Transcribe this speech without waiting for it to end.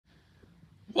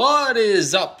What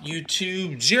is up,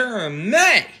 YouTube? JRN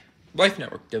Life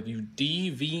Network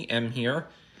WDVM here,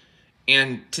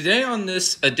 and today on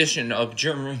this edition of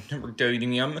JRN Network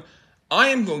WDVM, I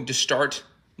am going to start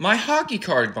my hockey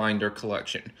card binder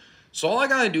collection. So all I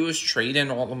gotta do is trade in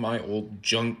all of my old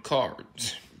junk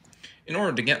cards in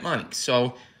order to get money.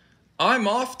 So I'm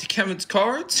off to Kevin's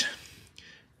Cards,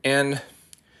 and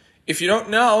if you don't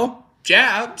know,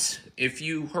 Jabs, if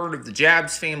you heard of the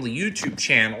Jabs Family YouTube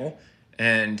channel,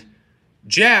 and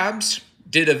Jabs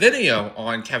did a video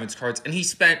on Kevin's Cards, and he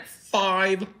spent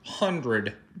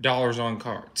 $500 on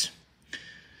cards.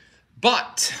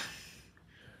 But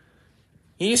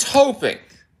he's hoping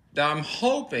that I'm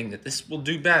hoping that this will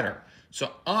do better.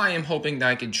 So I am hoping that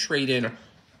I can trade in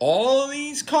all of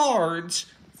these cards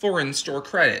for in-store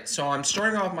credit. So I'm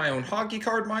starting off my own hockey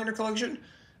card binder collection.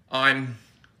 I'm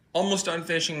almost done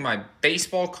finishing my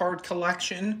baseball card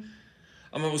collection.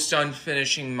 I'm almost done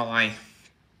finishing my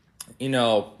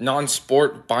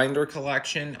non-sport binder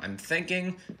collection. I'm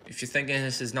thinking, if you're thinking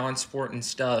this is non-sport and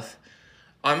stuff,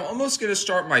 I'm almost going to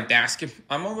start my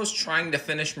I'm almost trying to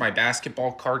finish my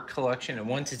basketball card collection, and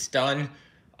once it's done,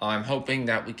 I'm hoping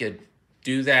that we could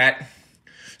do that.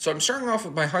 So I'm starting off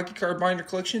with my hockey card binder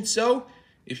collection, so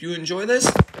if you enjoy this,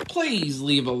 please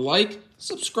leave a like,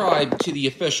 subscribe to the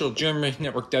official JRN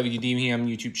Network WDVM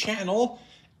YouTube channel,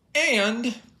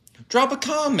 and drop a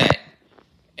comment.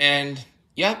 And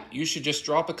yep, you should just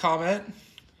drop a comment.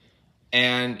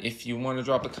 And if you want to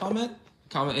drop a comment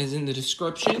is in the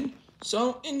description.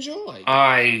 So enjoy.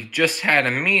 I just had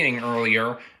a meeting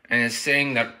earlier, and it's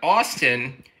saying that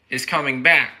Austin is coming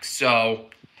back. So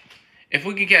if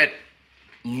we could get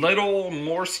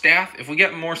more staff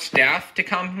to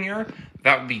come here,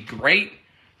 that would be great.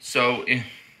 So if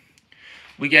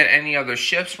we get any other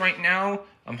shifts right now,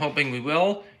 I'm hoping we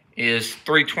will, is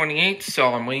 3:28.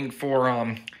 So I'm waiting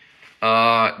for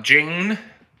Jane,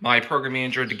 my program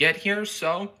manager, to get here.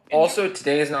 So also,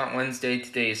 today is not Wednesday,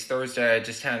 today is Thursday. I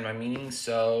just had my meeting,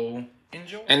 so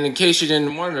enjoy. And in case you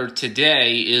didn't wonder,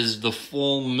 today is the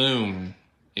full moon.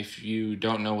 If you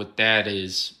don't know what that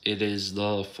is, it is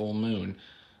the full moon.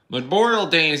 Memorial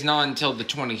Day is not until the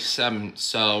 27th,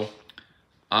 so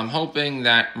I'm hoping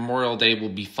that Memorial Day will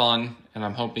be fun, and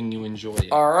I'm hoping you enjoy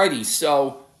it. Alrighty,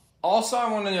 so also, I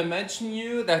wanted to mention to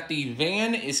you that the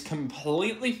van is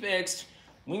completely fixed.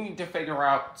 We need to figure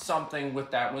out something with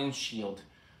that windshield.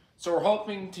 So we're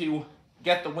hoping to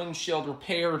get the windshield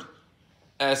repaired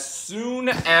as soon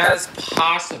as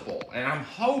possible. And I'm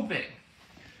hoping.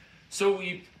 So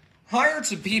we hired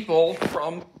some people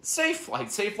from Safe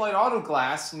Light Auto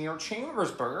Glass near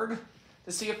Chambersburg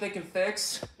to see if they can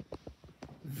fix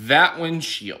that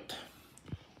windshield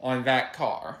on that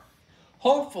car.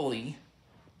 Hopefully,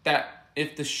 that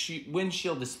if the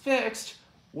windshield is fixed,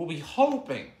 we'll be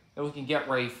hoping that we can get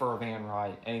ready for a van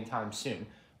ride anytime soon.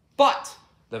 But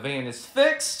the van is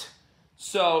fixed,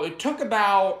 so it took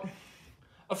about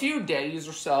a few days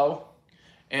or so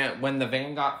and when the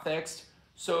van got fixed.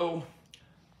 So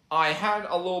I had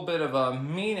a little bit of a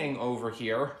meeting over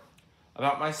here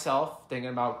about myself, thinking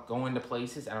about going to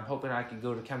places, and I'm hoping I can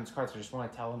go to Kevin's Cards. I just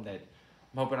want to tell him that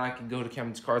I'm hoping I can go to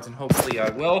Kevin's Cards, and hopefully I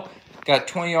will. Got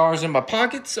 $20 in my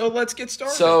pocket, so let's get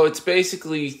started. So it's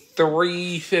basically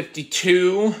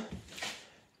 3:52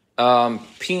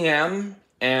 p.m.,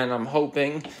 and I'm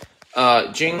hoping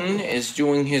Jane is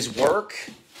doing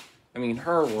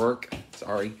her work.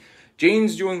 Sorry.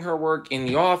 Jane's doing her work in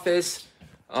the office.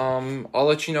 I'll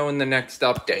let you know in the next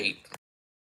update.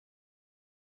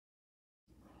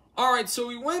 Alright, so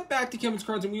we went back to Kevin's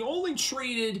Cards, and we only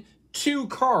traded 2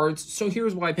 cards, so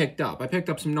here's what I picked up. I picked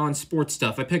up some non-sports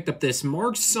stuff. I picked up this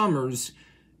Mark Summers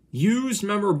used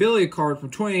memorabilia card from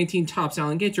 2018 Topps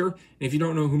Alligator. And if you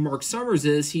don't know who Mark Summers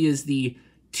is, he is the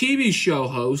TV show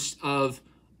host of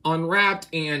Unwrapped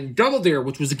and Double Dare,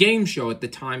 which was a game show at the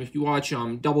time. If you watch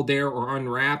Double Dare or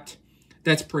Unwrapped,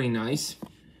 that's pretty nice.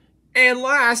 And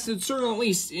last, and certainly not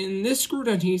least, in this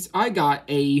screwdown case, I got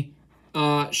a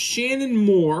Shannon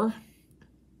Moore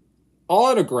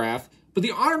autograph. But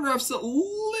the autograph's a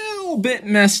little bit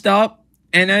messed up,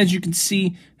 and as you can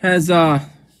see, has a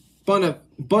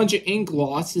bunch of ink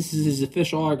loss. This is his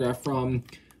official autograph from,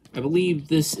 I believe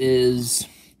this is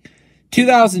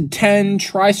 2010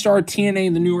 TriStar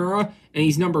TNA The New Era, and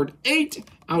he's numbered 8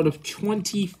 out of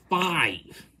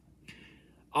 25.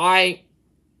 I've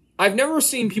never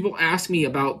seen people ask me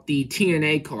about the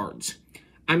TNA cards.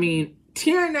 I mean,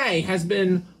 TNA has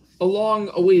been a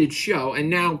long-awaited show, and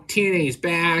now TNA is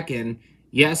back, and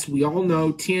yes, we all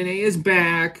know TNA is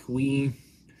back. We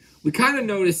kind of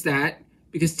noticed that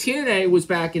because TNA was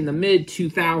back in the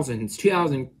mid-2000s,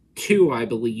 2002, I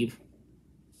believe.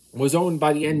 was owned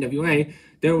by the NWA.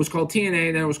 Then it was called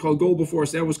TNA, then it was called Global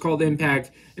Force, then it was called Impact,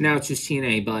 and now it's just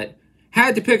TNA. But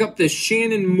had to pick up this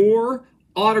Shannon Moore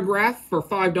autograph for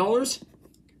 $5.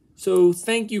 So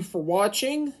thank you for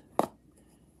watching.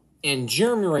 And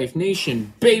Jeremy Rife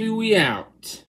Nation, baby, we out.